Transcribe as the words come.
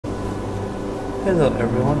Hello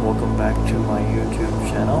everyone, welcome back to my YouTube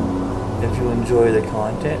channel. If you enjoy the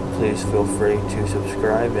content, please feel free to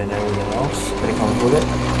subscribe and everything else that comes with it.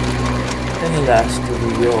 In the last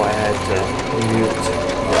video I had to mute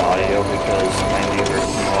the audio because my neighbor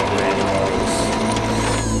came over and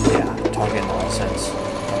was, talking nonsense,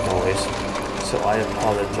 like always. So I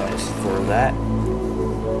apologize for that.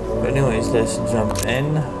 But anyways, let's jump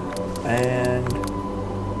in and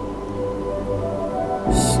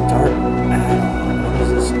start. What does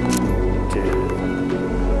this do?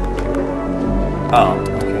 Oh,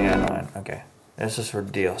 okay, yeah, no, okay. This is for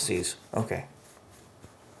DLCs. Okay.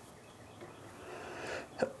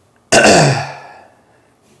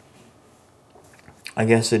 I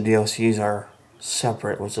guess the DLCs are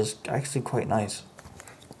separate, which is actually quite nice.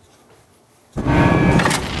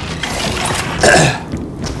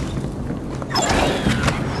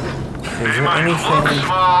 Is there anything?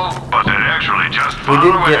 We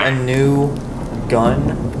did get a new gun,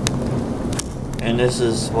 and this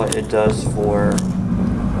is what it does for.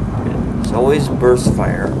 It's always burst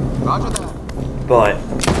fire, but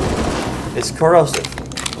it's corrosive.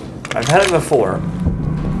 I've had it before.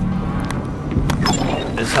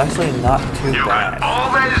 It's actually not too bad.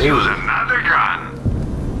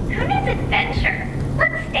 Who needs adventure?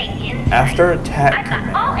 Let's stay in. After attack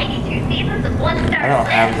command. All 82 seasons of one star. I don't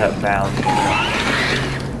have that bound.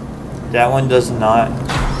 That one does not.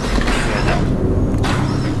 Yeah, no.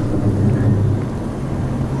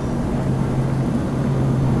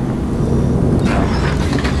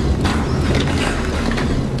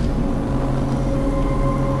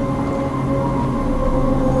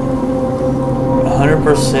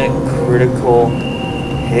 100% critical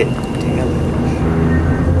hit damage.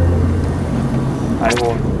 I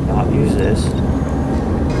will not use this.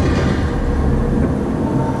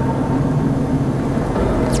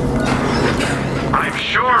 I'm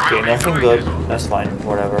sure. Okay, nothing good. That's fine.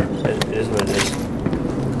 Whatever. It is what it is.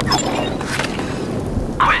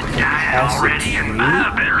 Quit dying already and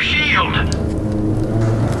buy a better shield.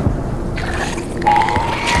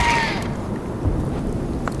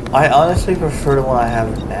 I honestly prefer the one I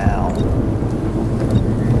have now.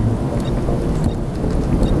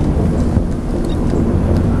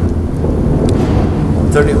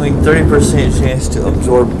 Like 30% chance to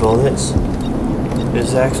absorb bullets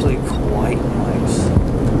is actually quite nice.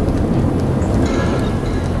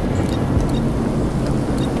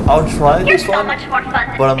 I'll try this one,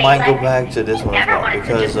 but I might go back to this one as well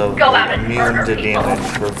because of the immune to damage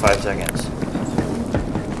for 5 seconds.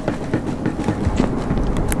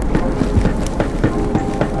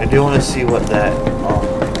 I do want to see what that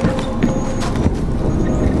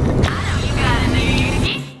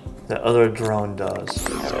the other drone does.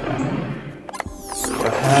 I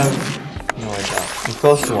have no idea. I'm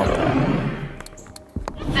close to one of them.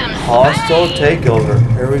 Hostile takeover.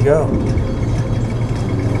 Here we go.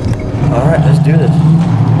 Alright, let's do this.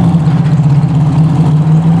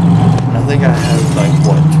 I think I have like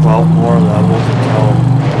what, 12 more levels until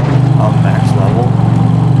I'm max level.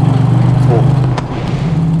 Cool.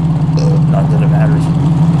 Not that it matters.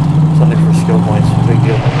 Something for skill points. Big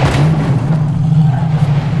deal.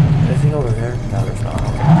 Anything over here? No, there's not.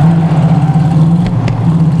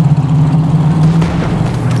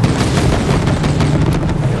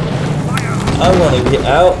 I want to get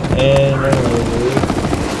out and leave.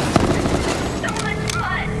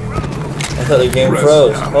 I thought the game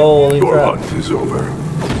froze. Holy crap. Your hunt is over.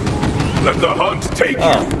 Let the hunt take you.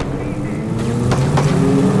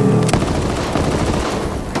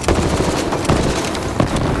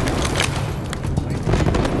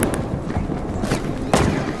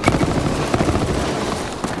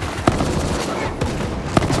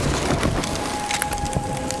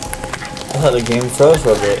 I thought the game froze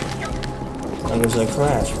for a bit. Like it was gonna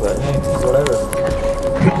crash, but hey, whatever.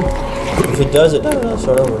 If it does, it does. I'll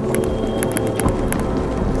start over.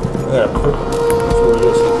 I got a purple. That's what it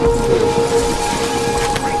is.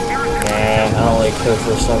 Man, I don't really care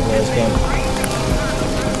for something in this game.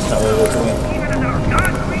 It's not really good for me.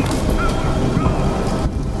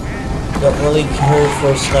 Don't really care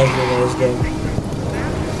for sniping in this game.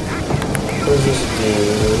 What does this do?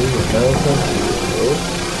 No, thank you.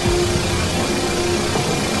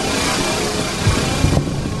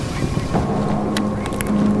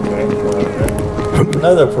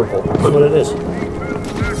 Another purple. That's what it is.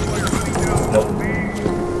 Nope.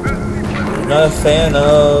 Not a fan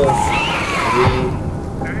of the...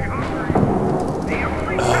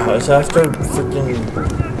 Oh, it's after freaking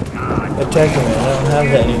attacking me. I don't have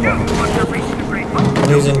that anymore. I'm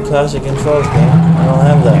using classic controls, man. I don't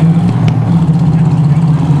have that.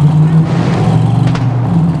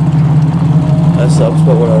 That sucks,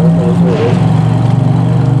 but whatever. It is what it is.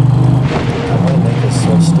 I might make it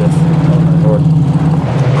so stiff. Oh my lord.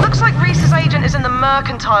 Looks like Reese's agent is in the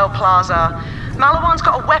Mercantile Plaza. Malawan's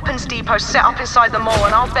got a weapons depot set up inside the mall,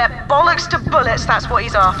 and I'll bet bollocks to bullets that's what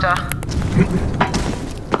he's after.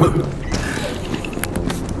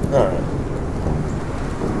 Alright.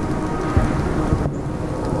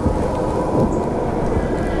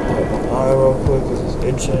 Eye real quick because it's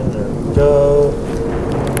itching. There we go.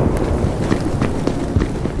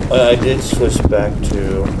 I did switch back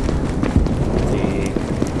to the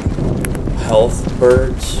health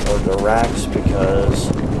birds or the racks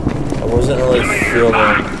because I wasn't really feeling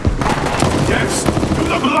Yes, to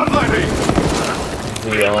the bloodletting.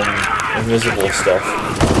 the invisible stuff.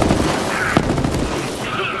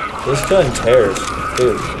 This gun tears,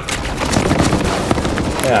 dude.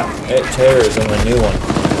 Yeah, it tears on the new one.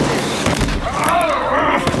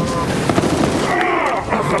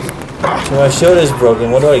 So my shield is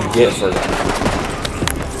broken. What do I get for that?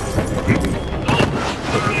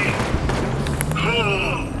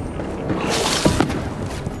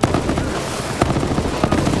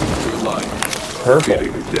 Purple.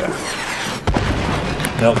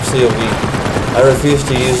 Nope, COV. I refuse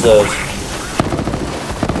to use those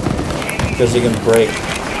because they can break.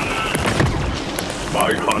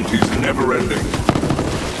 My hunt is never ending.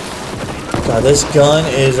 God, this gun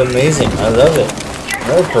is amazing. I love it.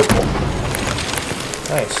 Another purple.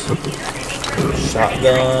 Nice.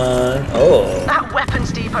 Shotgun. Oh. That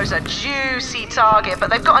weapons depot's a juicy target, but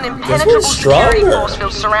they've got an impenetrable security force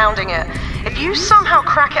field surrounding it. If you somehow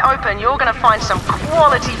crack it open, you're gonna find some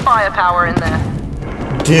quality firepower in there.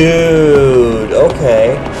 Dude,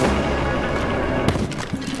 okay.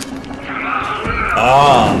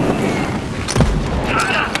 Ah.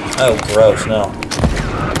 Oh, gross, no.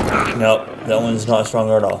 Nope, that one's not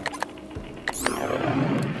stronger at all.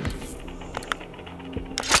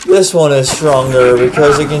 This one is stronger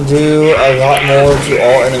because it can do a lot more to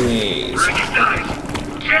all enemies.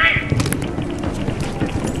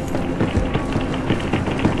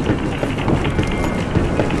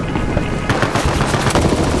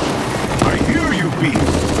 I hear you,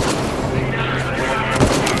 beast.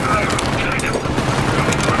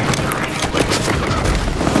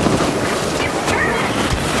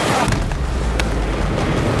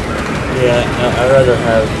 Yeah, no, I'd rather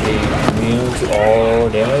have the immune to all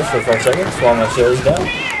damage for 5 seconds while my shield is down.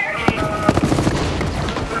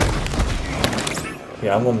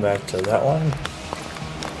 Yeah, I'm going back to that one.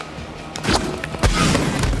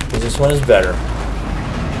 Because this one is better.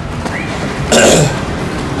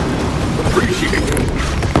 Appreciate it.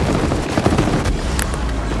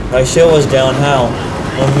 My shield was down how?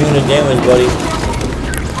 I'm immune to damage, buddy.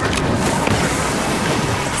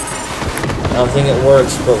 I don't think it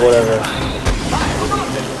works, but whatever.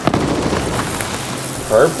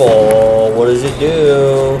 Purple, what does it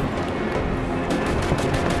do?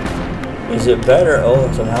 Is it better?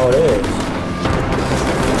 Oh, somehow it is.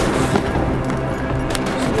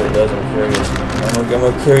 Let's see what it does, I'm curious. I'm a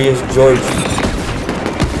curious Georgie.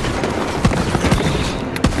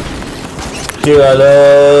 Dude, I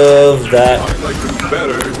love that. I like it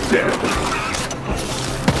better dead.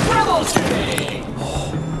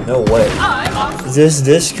 No way. Does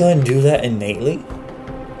this gun do that innately?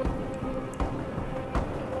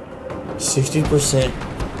 60%.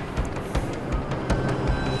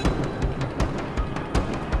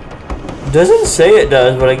 Doesn't say it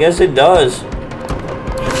does, but I guess it does.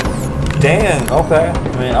 Damn, okay.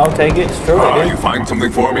 I mean, I'll take it. Screw it, You dude. find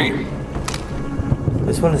something for me?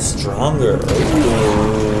 This one is stronger.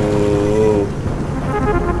 Ooh.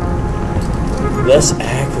 Less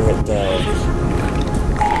accurate, though.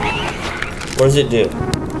 What does it do?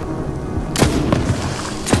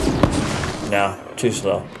 No, too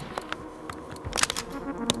slow.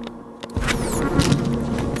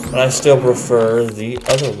 But I still prefer the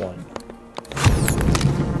other one.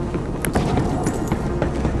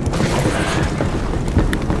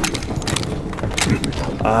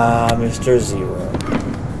 Ah, Mr. Zero.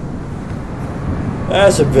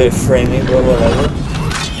 That's a bit framey, but whatever.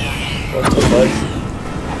 What's the fudge?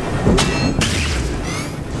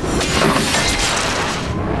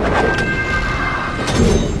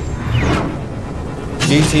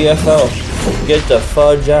 GTFO. Get the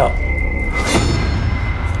fudge out.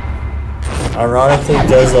 Ironically,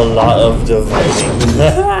 does a lot of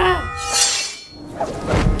dividing.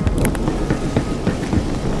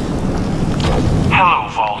 Hello,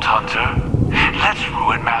 Vault Hunter. Let's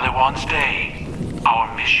ruin Malawan's day.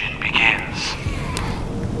 Our mission begins.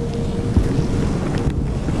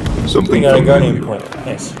 I Something got a guardian familiar. point.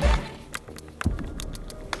 Nice.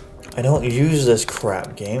 I don't use this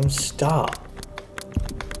crap game. Stop.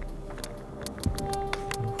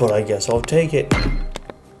 but I guess I'll take it.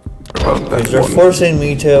 Well, that's They're one. forcing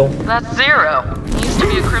me to. That's Zero. He used to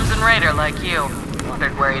be a Crimson Raider like you.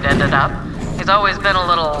 Wondered where he'd ended up. He's always been a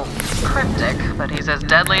little cryptic, but he's as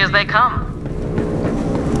deadly as they come.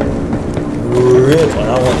 Really?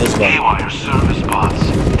 I want this gun. Haywire service bots.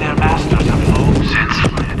 Their masters have long since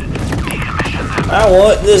fled. Decommission them. I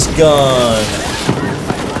want this gun.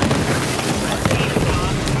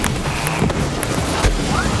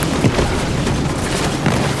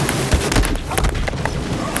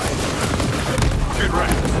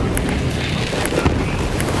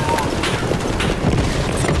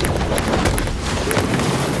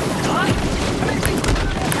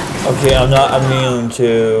 Okay, I'm not immune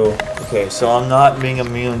to. Okay, so I'm not being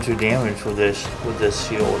immune to damage with this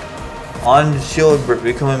shield. On shield,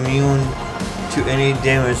 become immune to any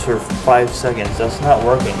damage for 5 seconds. That's not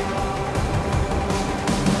working.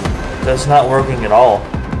 That's not working at all.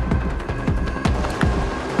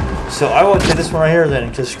 So I will take this one right here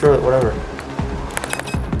then. Just screw it, whatever.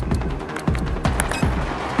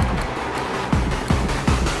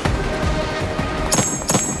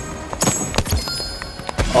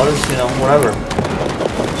 I'll just, you know, whatever.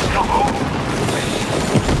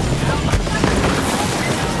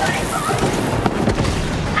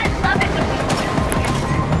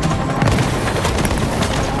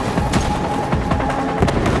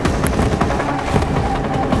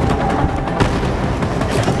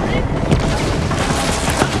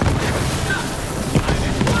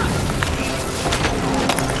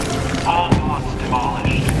 All bots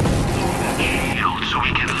demolished. That shield so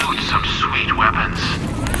we can loot some sweet weapons.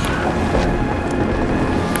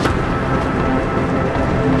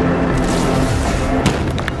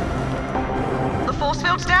 The force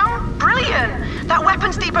field's down? Brilliant! That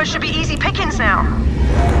weapons depot should be easy pickings now.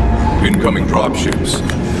 Incoming dropships.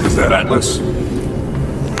 Is that Atlas?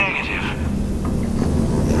 Negative.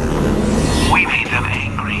 We made them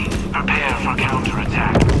angry. Prepare for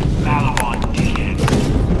counterattack. Malawan DX.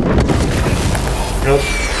 Nope.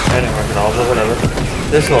 That didn't work at all, but whatever.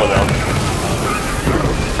 This will though.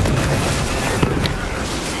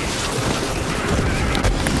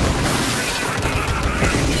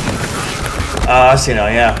 I see now,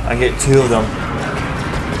 yeah. I get 2 of them.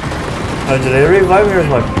 Oh, do they revive me or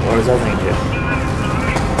is that thing do?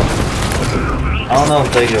 I don't know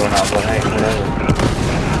if they do or not, but hey, whatever.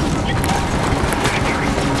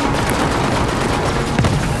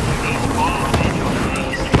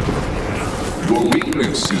 Your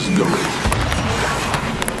weakness is known.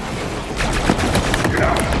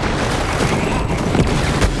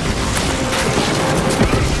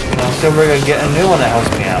 I'm still gonna get a new one that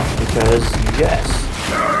helps me out because yes.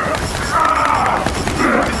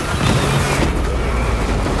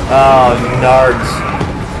 Oh, nards.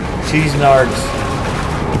 Cheese nards.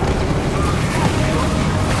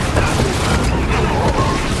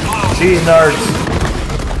 Cheese nards.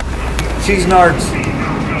 Cheese nards.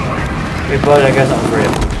 Hey bud, I got something for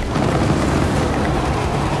you.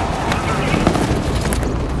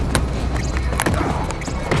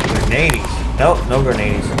 Grenades. Nope, no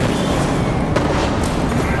grenades.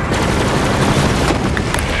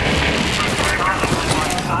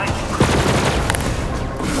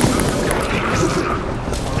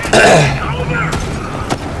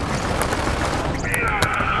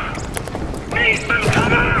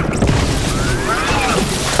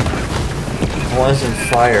 One's in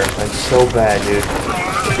fire, like so bad, dude.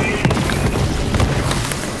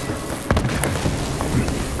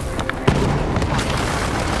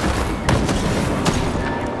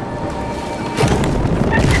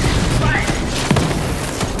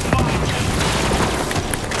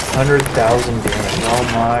 $100,000 damage. Oh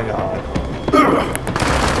my god.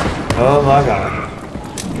 Oh my god.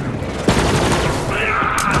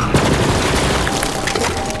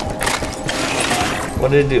 What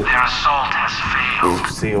did it do? Their assault has failed.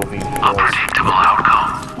 COV. A predictable outcome.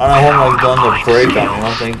 I don't have my gun to break on me. No,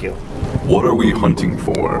 thank you. What are we hunting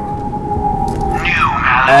for? New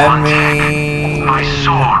Malawan tech. My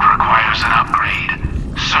sword requires an upgrade.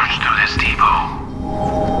 Search through this depot.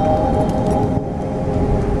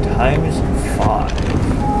 Times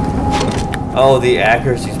 5. Oh, the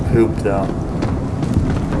accuracy's pooped though.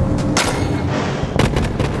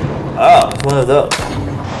 Oh, it's one of those.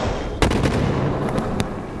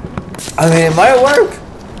 I mean, it might work.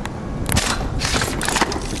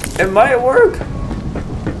 It might work.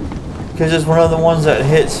 Because it's one of the ones that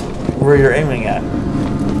hits where you're aiming at.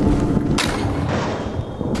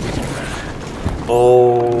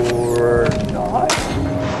 Or not?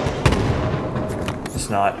 It's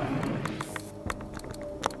not.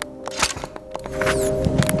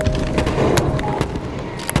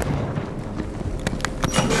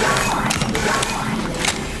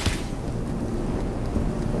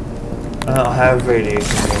 have radiation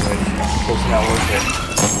damage, so it's not worth it.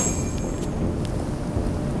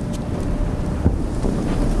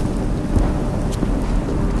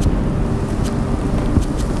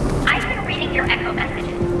 I've been reading your echo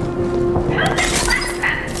messages. Who's this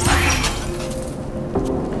flashback?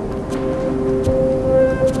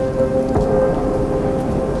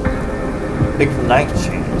 Ignite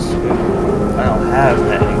chains. I don't have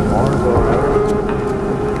that anymore, but whatever.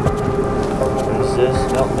 What is this?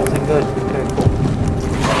 Nope, nothing good. Okay, cool.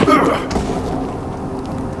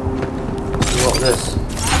 What about this?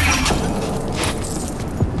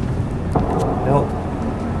 Nope.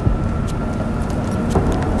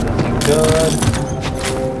 Nothing good.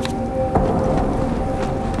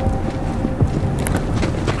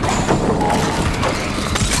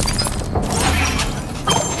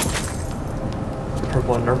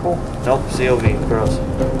 Purple and nurple? Nope, COV, gross.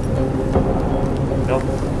 Nope.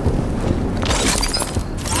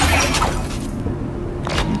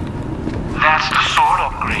 That's the sword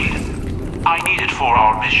upgrade. I need it for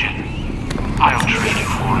our mission. I'll trade you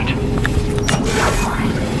for it.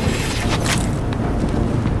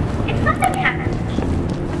 If something happens to me,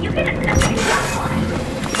 you get a message online.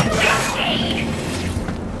 Hey.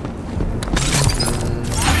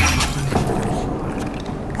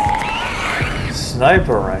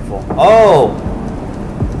 Sniper rifle. Oh!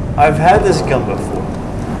 I've had this gun before.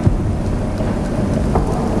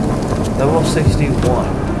 Level 61.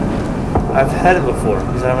 I've had it before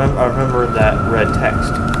because I remember that red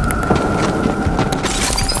text.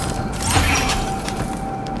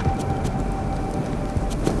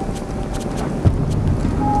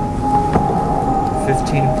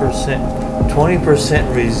 %,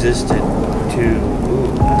 20% resistant to.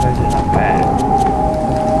 Ooh, that's actually not bad.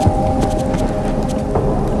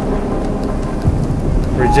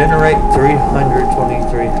 Regenerate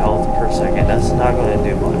 323 health per second. That's not going to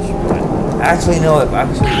do much, but actually no, it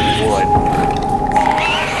actually would.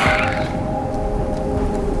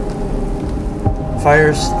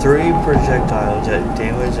 Fires 3 projectiles that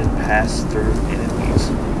damage and pass through enemies.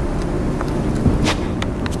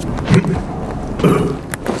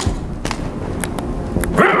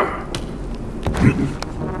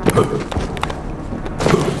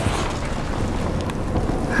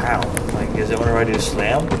 How? Like, is it whenever I do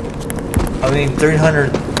slam? I mean,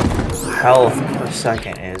 300 health per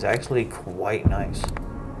second is actually quite nice.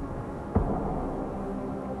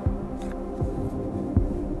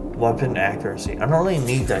 Weapon accuracy. I don't really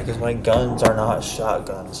need that because my guns are not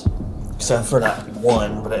shotguns, except for that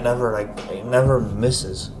one. But it never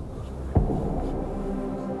misses.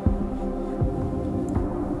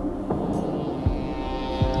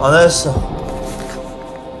 On this.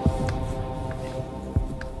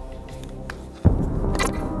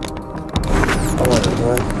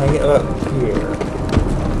 Can I get up here?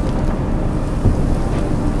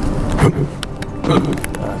 Okay.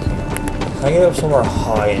 Can I get up somewhere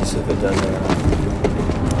high and see if it does it or not?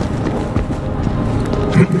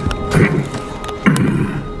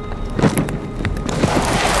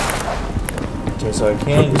 Okay, so I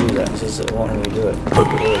can do that, since it won't let me do it.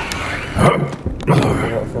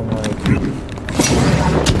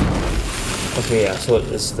 Okay, yeah, so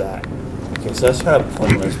it's that. Okay, so that's kind of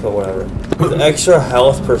pointless, but whatever. The extra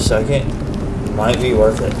health per second might be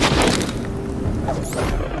worth it.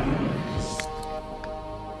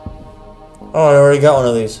 Oh, I already got one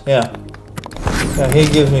of these. Yeah. Yeah, he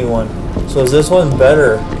gives me one. So is this one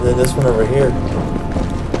better than this one over here?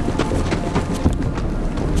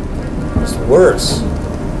 It's worse.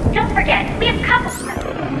 Don't forget, we have couples.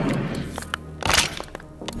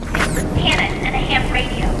 Cannon and a ham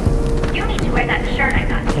radio. You need to wear that shirt I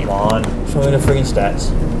got you. Come on. Show me the freaking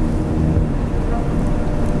stats.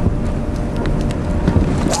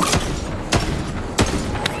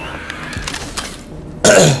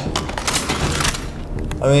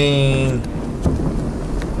 I mean,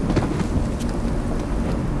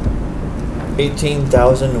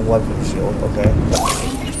 18,000 weapon shield, okay.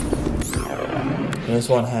 And this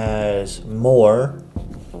one has more.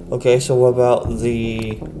 Okay, so what about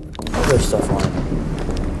the other stuff on it?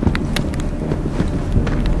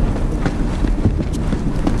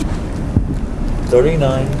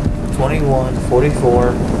 $39, $21,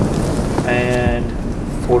 $44, and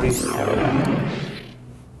 $47.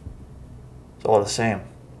 It's all the same.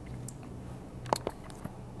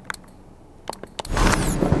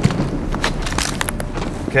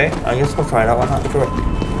 Okay, I guess we'll try it out. Why not? Sure.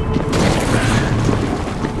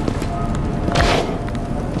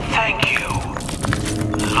 Thank you.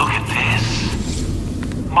 Look at this.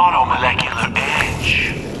 Monomolecular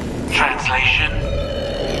edge. Translation: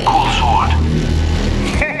 cool sword.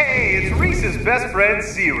 Hey, it's Reese's best friend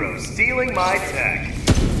Zero stealing my tech.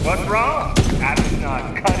 What's wrong? Adam's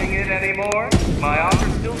not cutting it anymore? My offer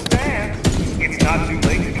still stands. It's not too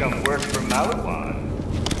late to come work for Malawan.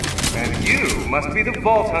 And you must be the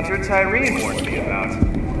Vault Hunter Tyrene warned me about.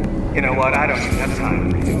 You know what? I don't even have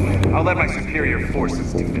time for you. I'll let my superior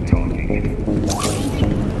forces do the talking.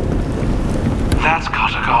 That's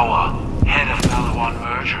Katagawa, head of Malawan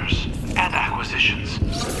mergers and acquisitions.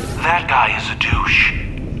 That guy is a douche,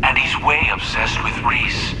 and he's way obsessed with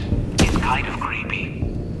Reese. It's kind of creepy.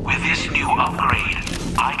 With this new upgrade,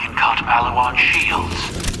 I can cut Malawan shields.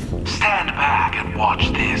 Stand back and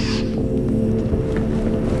watch this.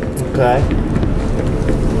 Okay.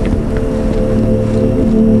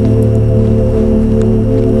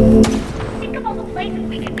 Think of all the places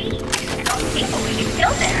we could be, and all the people we could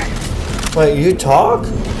kill there. Wait, you talk?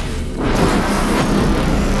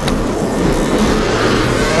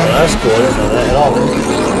 Oh, that's cool. I didn't know that at all.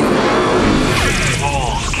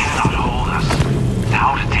 Walls cannot hold us.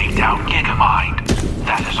 Now to take down Gigamind.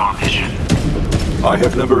 That is our mission. I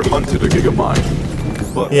have never hunted a Gigamind,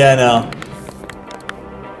 but Yeah, I know.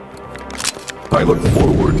 I look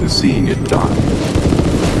forward to seeing it done.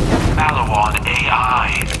 Malawan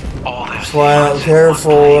AI. All this. That's why I don't care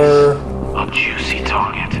for... A juicy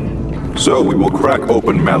target. So we will crack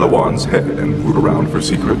open Malawan's head and root around for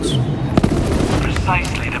secrets.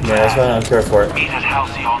 Precisely the plan. Yeah, that's why I don't care for it. Meet at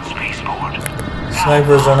Halcyon Spaceport.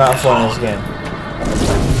 Snipers are not fun in this game.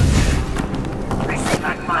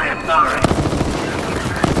 Respect my authority.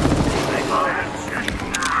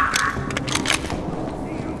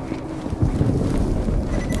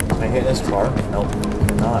 Can I hit this car? Nope,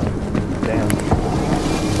 not. Damn.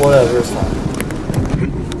 Whatever, it's fine.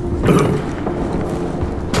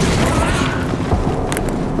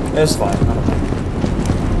 It's fine. I don't know.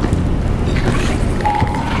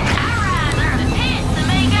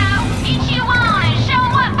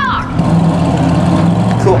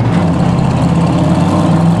 Cool.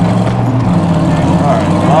 Alright,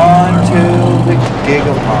 on to the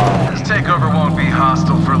Gigamind. This takeover won't be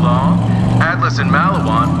hostile for long. Atlas and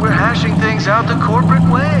Malawan, we're hashing things out the corporate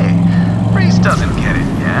way. Reese doesn't get it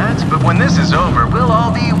yet, but when this is over, we'll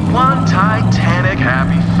all be one titanic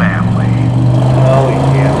happy family. Oh,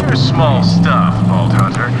 yeah. You're small stuff, Vault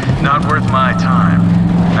Hunter. Not worth my time.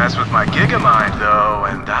 As with my Gigamind, though,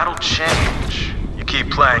 and that'll change. You keep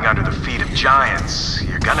playing under the feet of giants,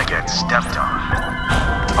 you're gonna get stepped on.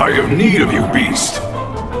 I have need of you, beast.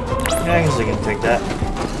 Yeah, I guess I can take that.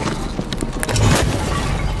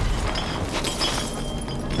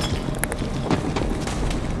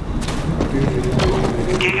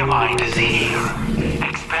 Gigamind is here.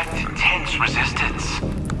 Expect intense resistance.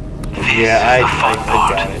 This Yeah, is the fun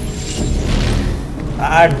part. doubt it.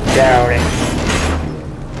 I doubt it.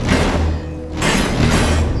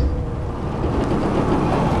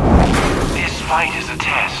 This fight is a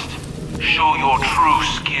test. Show your true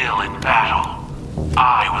skill in battle.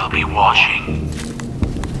 I will be watching.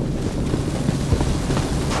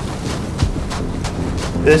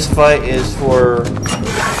 This fight is for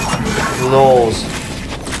lols.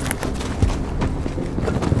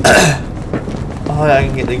 Oh, I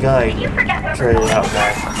can get the guy You forget where traded out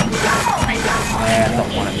back. Man, I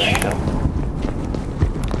don't want it back though.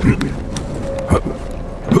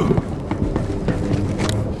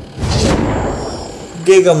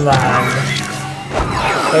 Gigamind.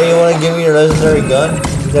 Hey, you want to give me your legendary gun?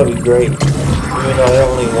 That'd be great. Even though I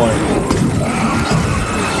don't really want it.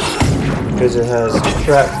 Because it has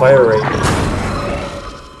crap fire rate.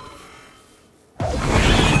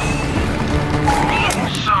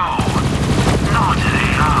 So, not an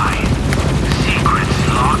AI. Secrets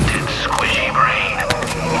locked in squishy brain.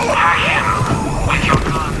 Hack him with your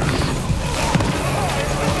guns.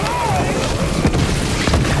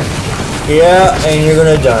 Yeah, and you're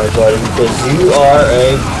gonna die, buddy, because you are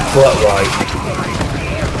a butt wipe.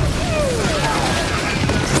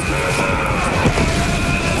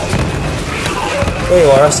 There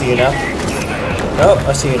you are, I see you now. Oh,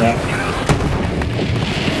 I see you now.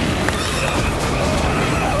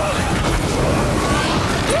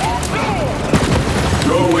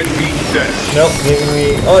 Go and meet death. Nope, give me...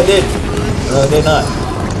 Oh, it did. No, it did not.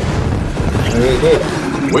 Maybe it did.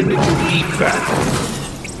 When did you eat that?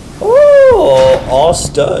 Oh, all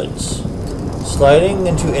studs. Sliding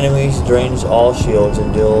into enemies drains all shields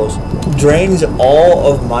and drains all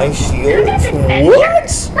of my shields? What?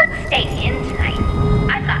 Let's stay in tonight.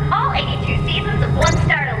 I've got all 82 seasons of One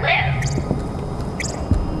Star to live.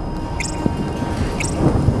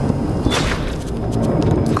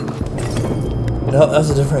 No, that's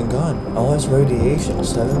a different gun. Oh, it's radiation.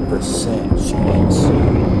 7% chance.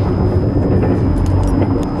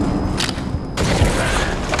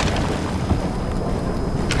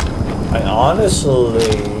 I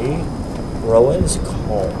honestly... Rowan's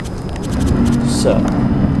calm. So,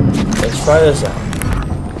 let's try this out.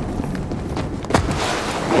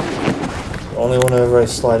 Only whenever I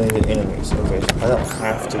slide into enemies. Okay, so I don't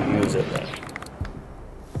have to use it then.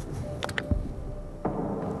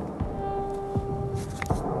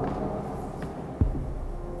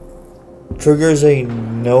 Triggers a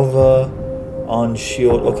Nova on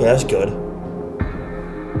shield. Okay, that's good.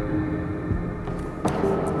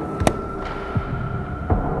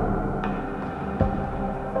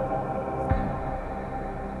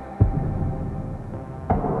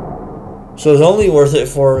 So it's only worth it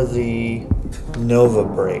for the Nova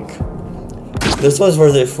break. This one's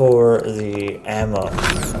worth it for the ammo.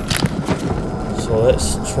 So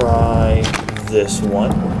let's try this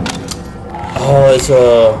one. Oh, it's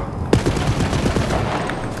a...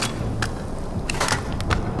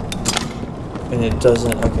 And it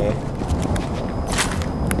doesn't, okay.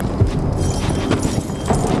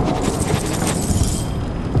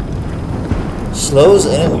 Slows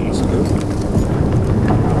enemies. Ooh.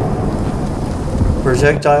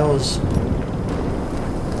 Projectiles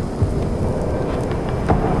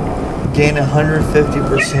gain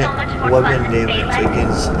 150% weapon damage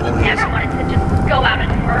against enemies. Never wanted to just go out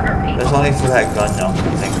and murder people. That's only for that gun, no. I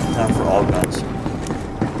think not for all guns.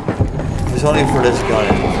 If it's only for this gun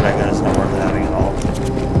and for that gun, it's not worth having at all.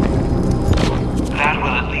 That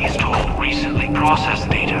will at least hold recently processed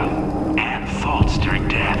data and thoughts during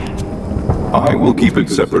death. I will keep it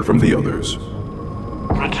separate from the others.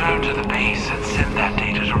 Return to the base and send that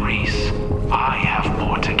data to Reese. I have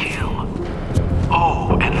more to kill.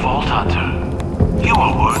 Oh, and Vault Hunter, you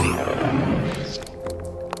are worthy.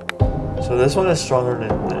 So this one is stronger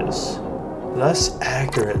than this. Less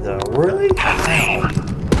accurate though. Really? Good hunting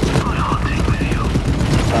video.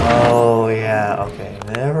 Oh yeah, okay.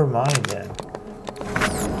 Never mind then.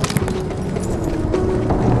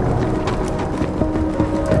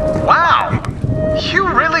 Wow! You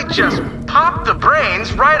really just popped the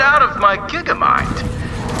brains right out of my Gigamind.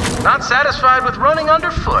 Not satisfied with running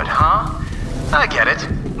underfoot, huh? I get it.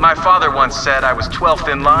 My father once said I was 12th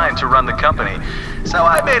in line to run the company, so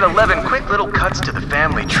I made 11 quick little cuts to the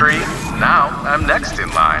family tree. Now I'm next in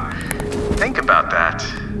line. Think about that.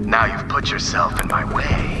 Now you've put yourself in my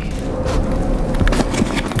way.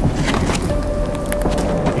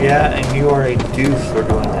 Yeah, and you are a doof for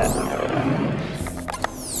doing that.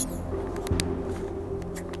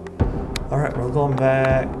 Alright, we're going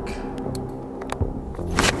back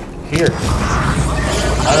here.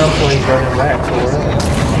 I don't feel like going back, so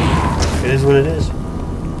whatever. It is what it is.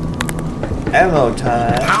 Ammo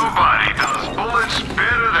time. Nobody does bullets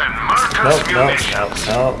better than Marcus Munitions.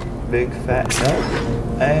 Nope. Big fat nope.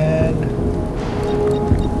 And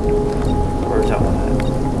where's that one at?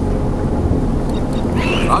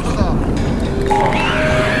 Roger that.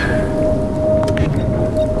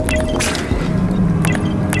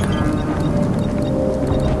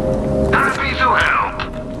 Happy to help.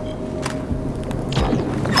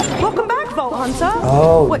 Welcome back, Vault Hunter.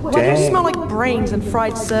 Oh, Why do you dang. smell like brains and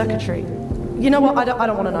fried circuitry? You know what? I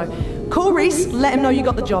don't want to know. Call Reese. Let him know you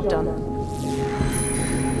got the job done.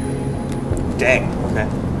 Dang, okay.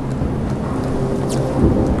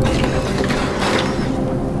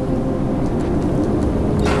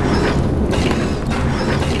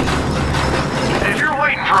 If you're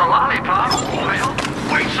waiting for a lollipop, well,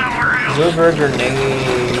 wait somewhere else. Is there a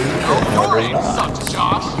grenade?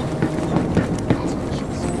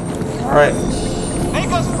 Alright.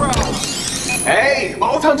 Make us proud. Hey,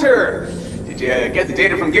 Vault Hunter! Did you get the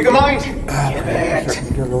data from Gigamind?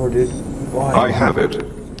 Your lord, dude. Why? I have it,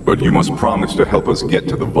 but you must promise to help us get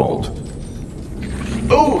to the vault.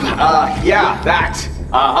 Ooh, yeah, that.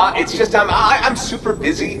 It's just I'm super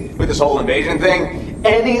busy with this whole invasion thing.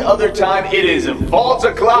 Any other time, it is vault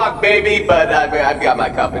o'clock, baby, but I've got my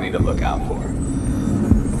company to look out for.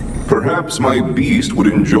 Perhaps my beast would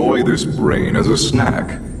enjoy this brain as a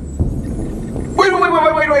snack. Wait,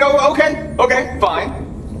 oh, okay, fine.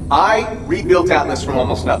 I rebuilt Atlas from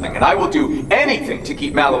almost nothing, and I will do anything to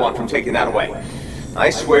keep Maliwan from taking that away. I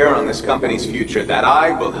swear on this company's future that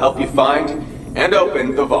I will help you find and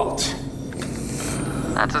open the vault.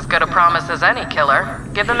 That's as good a promise as any, killer.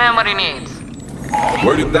 Give the man what he needs.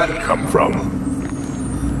 Where did that come from?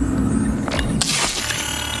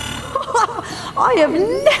 I have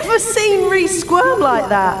never seen Reese squirm like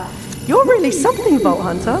that. You're really something, Vault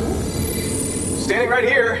Hunter. Standing right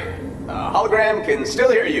here, hologram can still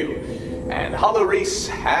hear you, and Hollow Reese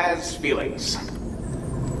has feelings.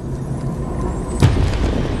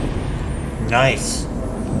 Nice.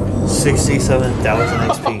 67,000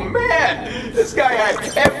 Oh XP. man, this guy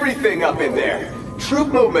had everything up in there. troop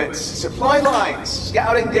movements, supply lines,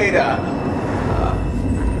 scouting data.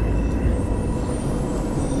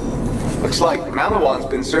 Looks like Malawan's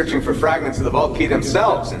been searching for fragments of the vault key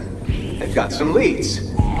themselves, and they've got some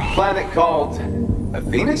leads. A planet called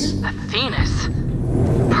Athenas? Athenas?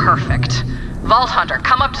 Perfect. Vault Hunter,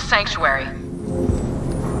 come up to Sanctuary.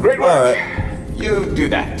 Great work. You do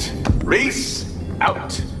that. Reese,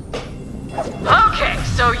 out. Okay,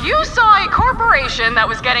 so you saw a corporation that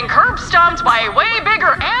was getting curb stomped by a way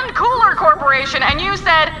bigger and cooler corporation, and you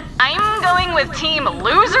said, I'm going with Team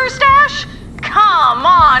Loser Stash? Come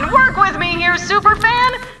on, work with me here,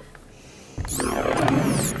 superfan!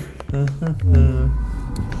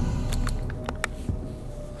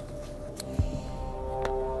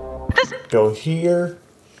 Go here.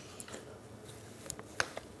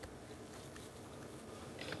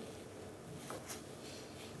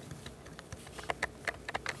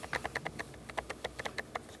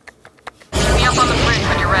 Be up on the bridge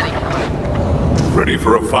when you're ready. Ready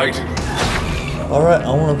for a fight? Alright, I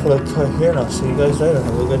want to put a cut here and I'll see you guys later.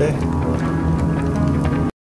 Have a good day.